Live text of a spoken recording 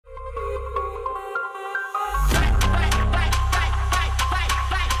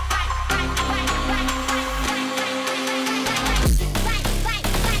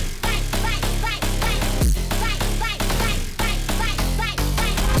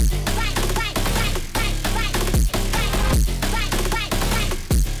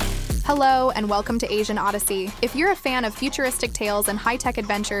Hello and welcome to Asian Odyssey. If you're a fan of futuristic tales and high-tech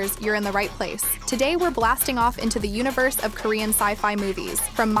adventures, you're in the right place. Today we're blasting off into the universe of Korean sci-fi movies.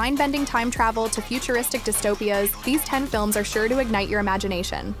 From mind-bending time travel to futuristic dystopias, these 10 films are sure to ignite your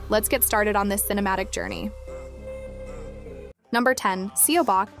imagination. Let's get started on this cinematic journey. Number 10.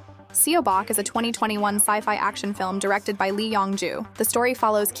 Seobok. Seobok is a 2021 sci-fi action film directed by Lee Yong-ju. The story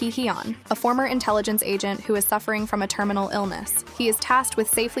follows Ki Hyun, a former intelligence agent who is suffering from a terminal illness. He is tasked with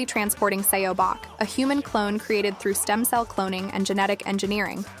safely transporting Seobok, a human clone created through stem cell cloning and genetic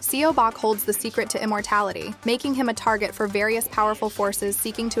engineering. Seobok holds the secret to immortality, making him a target for various powerful forces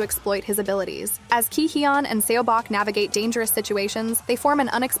seeking to exploit his abilities. As Ki Hyun and Seobok navigate dangerous situations, they form an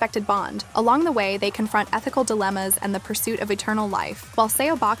unexpected bond. Along the way, they confront ethical dilemmas and the pursuit of eternal life, while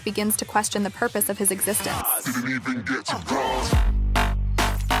Seobok begins to question the purpose of his existence. Didn't even get to pause.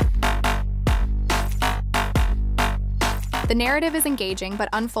 The narrative is engaging but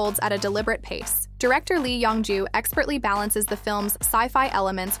unfolds at a deliberate pace. Director Lee Yong-ju expertly balances the film's sci-fi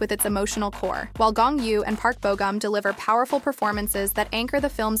elements with its emotional core, while Gong Yoo and Park Bo-gum deliver powerful performances that anchor the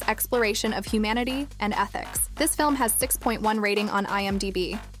film's exploration of humanity and ethics. This film has 6.1 rating on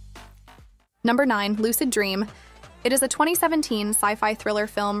IMDb. Number 9. Lucid Dream. It is a 2017 sci-fi thriller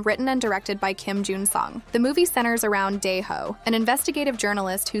film written and directed by Kim Jun-sung. The movie centers around Dae-ho, an investigative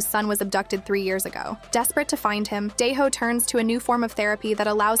journalist whose son was abducted 3 years ago. Desperate to find him, Dae-ho turns to a new form of therapy that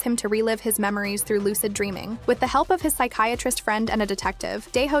allows him to relive his memories through lucid dreaming. With the help of his psychiatrist friend and a detective,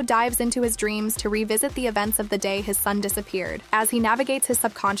 Dae-ho dives into his dreams to revisit the events of the day his son disappeared. As he navigates his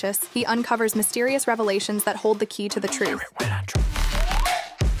subconscious, he uncovers mysterious revelations that hold the key to the truth.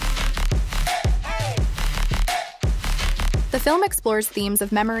 The film explores themes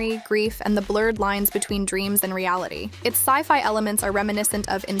of memory, grief, and the blurred lines between dreams and reality. Its sci-fi elements are reminiscent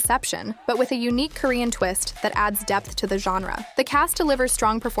of Inception, but with a unique Korean twist that adds depth to the genre. The cast delivers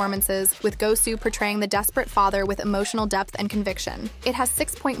strong performances, with Go-soo portraying the desperate father with emotional depth and conviction. It has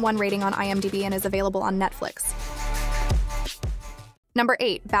 6.1 rating on IMDb and is available on Netflix. Number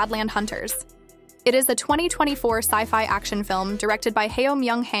 8. Badland Hunters. It is a 2024 sci-fi action film directed by Heo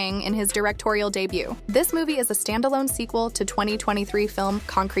Myung-hang in his directorial debut. This movie is a standalone sequel to 2023 film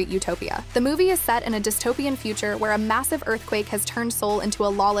Concrete Utopia. The movie is set in a dystopian future where a massive earthquake has turned Seoul into a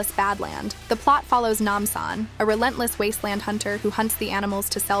lawless badland. The plot follows Nam-san, a relentless wasteland hunter who hunts the animals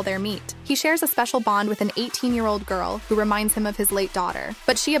to sell their meat. He shares a special bond with an 18-year-old girl who reminds him of his late daughter.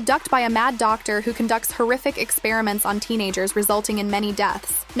 But she is abducted by a mad doctor who conducts horrific experiments on teenagers, resulting in many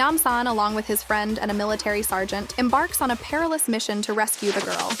deaths. Nam-san, along with his friend and a military sergeant, embarks on a perilous mission to rescue the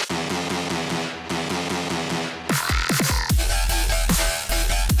girl.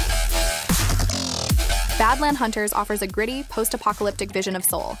 Badland Hunters offers a gritty, post-apocalyptic vision of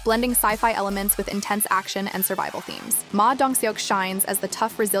Seoul, blending sci-fi elements with intense action and survival themes. Ma Dong-seok shines as the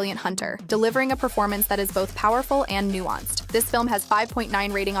tough, resilient hunter, delivering a performance that is both powerful and nuanced. This film has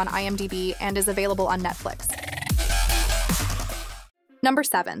 5.9 rating on IMDb and is available on Netflix. Number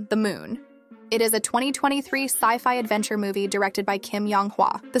 7. The Moon. It is a 2023 sci-fi adventure movie directed by Kim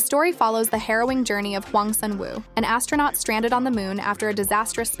Yong-hwa. The story follows the harrowing journey of Hwang Sun-woo, an astronaut stranded on the moon after a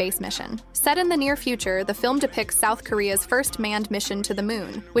disastrous space mission. Set in the near future, the film depicts South Korea's first manned mission to the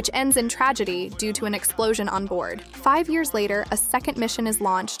moon, which ends in tragedy due to an explosion on board. 5 years later, a second mission is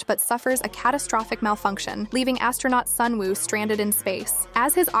launched but suffers a catastrophic malfunction, leaving astronaut Sun-woo stranded in space.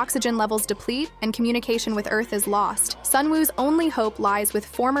 As his oxygen levels deplete and communication with Earth is lost, Sun-woo's only hope lies with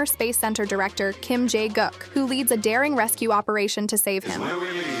former Space Center director Kim Jae-guk, who leads a daring rescue operation to save him.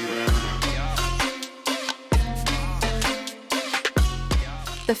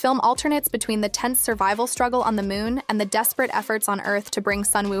 The film alternates between the tense survival struggle on the moon and the desperate efforts on Earth to bring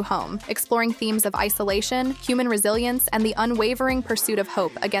Sun-woo home, exploring themes of isolation, human resilience, and the unwavering pursuit of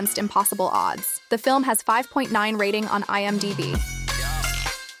hope against impossible odds. The film has 5.9 rating on IMDb.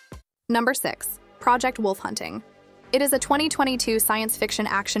 Number 6. Project Wolf Hunting. It is a 2022 science fiction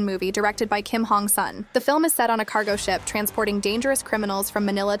action movie directed by Kim Hong-sun. The film is set on a cargo ship transporting dangerous criminals from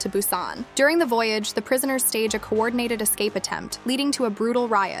Manila to Busan. During the voyage, the prisoners stage a coordinated escape attempt, leading to a brutal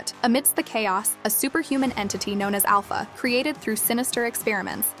riot. Amidst the chaos, a superhuman entity known as Alpha, created through sinister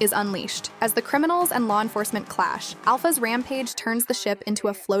experiments, is unleashed. As the criminals and law enforcement clash, Alpha's rampage turns the ship into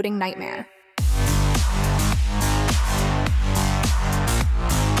a floating nightmare.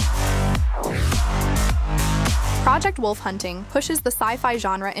 Project Wolf Hunting pushes the sci-fi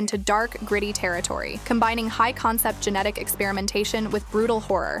genre into dark, gritty territory, combining high-concept genetic experimentation with brutal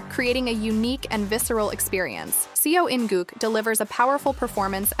horror, creating a unique and visceral experience. Seo In-guk delivers a powerful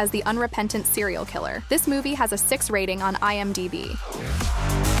performance as the unrepentant serial killer. This movie has a 6 rating on IMDb.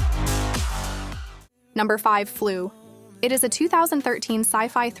 Number 5. Flu. It is a 2013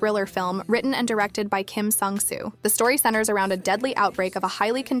 sci-fi thriller film written and directed by Kim Sung-soo. The story centers around a deadly outbreak of a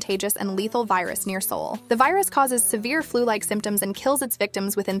highly contagious and lethal virus near Seoul. The virus causes severe flu-like symptoms and kills its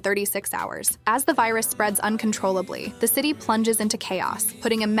victims within 36 hours. As the virus spreads uncontrollably, the city plunges into chaos,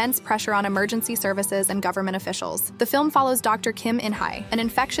 putting immense pressure on emergency services and government officials. The film follows Dr. Kim In-hae, an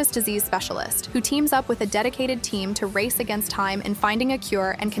infectious disease specialist, who teams up with a dedicated team to race against time in finding a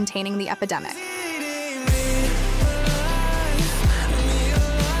cure and containing the epidemic.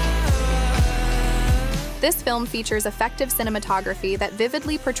 This film features effective cinematography that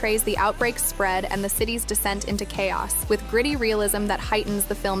vividly portrays the outbreak's spread and the city's descent into chaos, with gritty realism that heightens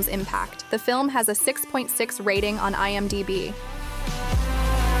the film's impact. The film has a 6.6 rating on IMDb.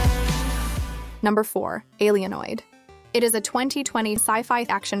 Number 4. Alienoid. It is a 2020 sci-fi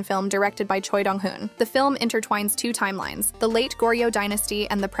action film directed by Choi Dong-hoon. The film intertwines two timelines, the late Goryeo dynasty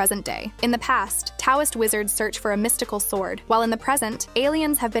and the present day. In the past, Taoist wizards search for a mystical sword, while in the present,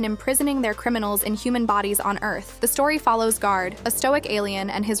 aliens have been imprisoning their criminals in human bodies on Earth. The story follows Guard, a stoic alien,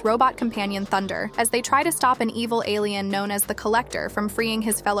 and his robot companion Thunder, as they try to stop an evil alien known as the Collector from freeing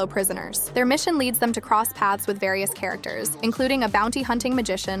his fellow prisoners. Their mission leads them to cross paths with various characters, including a bounty-hunting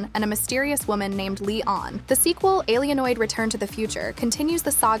magician and a mysterious woman named Lee On. The sequel, Alienoid Return to the Future, continues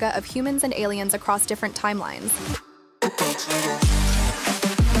the saga of humans and aliens across different timelines.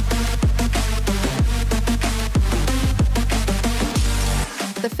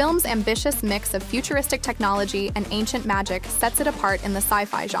 The film's ambitious mix of futuristic technology and ancient magic sets it apart in the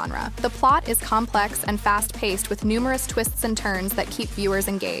sci-fi genre. The plot is complex and fast-paced with numerous twists and turns that keep viewers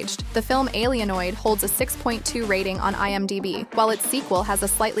engaged. The film Alienoid holds a 6.2 rating on IMDb, while its sequel has a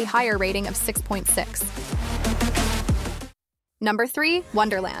slightly higher rating of 6.6. Number 3.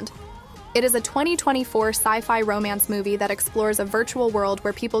 Wonderland. It is a 2024 sci-fi romance movie that explores a virtual world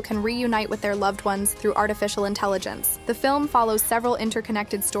where people can reunite with their loved ones through artificial intelligence. The film follows several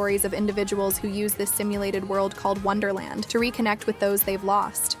interconnected stories of individuals who use this simulated world called Wonderland to reconnect with those they've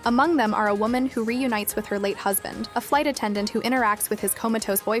lost. Among them are a woman who reunites with her late husband, a flight attendant who interacts with his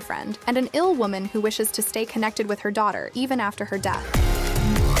comatose boyfriend, and an ill woman who wishes to stay connected with her daughter even after her death.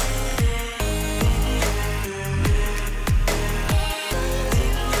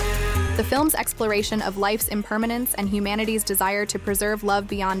 The film's exploration of life's impermanence and humanity's desire to preserve love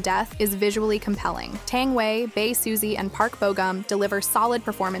beyond death is visually compelling. Tang Wei, Bae Suzy, and Park Bo-gum deliver solid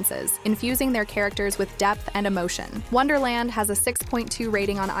performances, infusing their characters with depth and emotion. Wonderland has a 6.2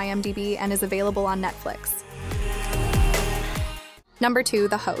 rating on IMDb and is available on Netflix. Number 2.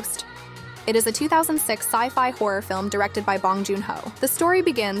 The Host. It is a 2006 sci-fi horror film directed by Bong Joon-ho. The story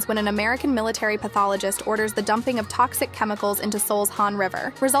begins when an American military pathologist orders the dumping of toxic chemicals into Seoul's Han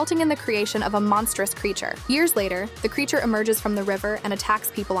River, resulting in the creation of a monstrous creature. Years later, the creature emerges from the river and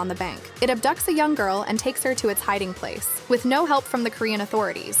attacks people on the bank. It abducts a young girl and takes her to its hiding place. With no help from the Korean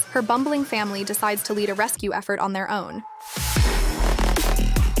authorities, her bumbling family decides to lead a rescue effort on their own.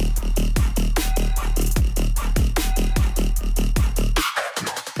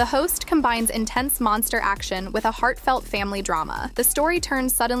 The Host combines intense monster action with a heartfelt family drama. The story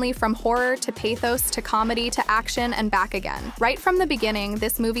turns suddenly from horror to pathos to comedy to action and back again. Right from the beginning,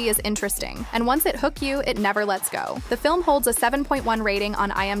 this movie is interesting, and once it hooks you, it never lets go. The film holds a 7.1 rating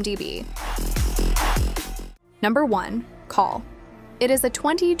on IMDb. Number 1. Call. It is a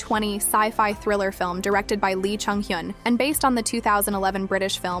 2020 sci-fi thriller film directed by Lee Chung-hyun and based on the 2011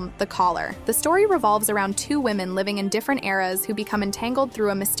 British film The Caller. The story revolves around two women living in different eras who become entangled through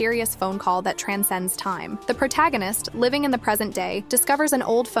a mysterious phone call that transcends time. The protagonist, living in the present day, discovers an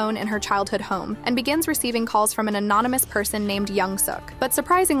old phone in her childhood home and begins receiving calls from an anonymous person named Young-suk. But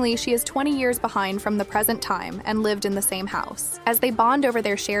surprisingly, she is 20 years behind from the present time and lived in the same house. As they bond over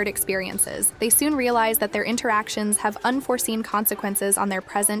their shared experiences, they soon realize that their interactions have unforeseen consequences on their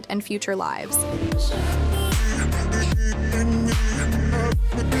present and future lives.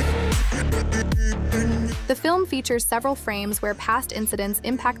 The film features several frames where past incidents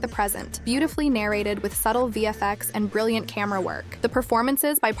impact the present, beautifully narrated with subtle VFX and brilliant camera work. The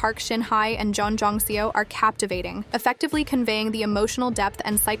performances by Park Shin-hye and Jeon Jong-seo are captivating, effectively conveying the emotional depth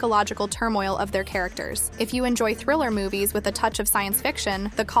and psychological turmoil of their characters. If you enjoy thriller movies with a touch of science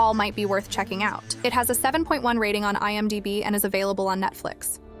fiction, The Call might be worth checking out. It has a 7.1 rating on IMDb and is available on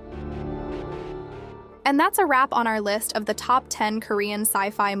Netflix. And that's a wrap on our list of the top 10 Korean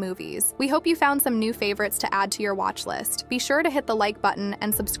sci-fi movies. We hope you found some new favorites to add to your watch list. Be sure to hit the like button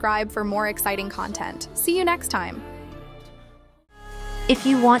and subscribe for more exciting content. See you next time! If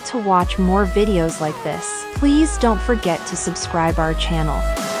you want to watch more videos like this, please don't forget to subscribe our channel.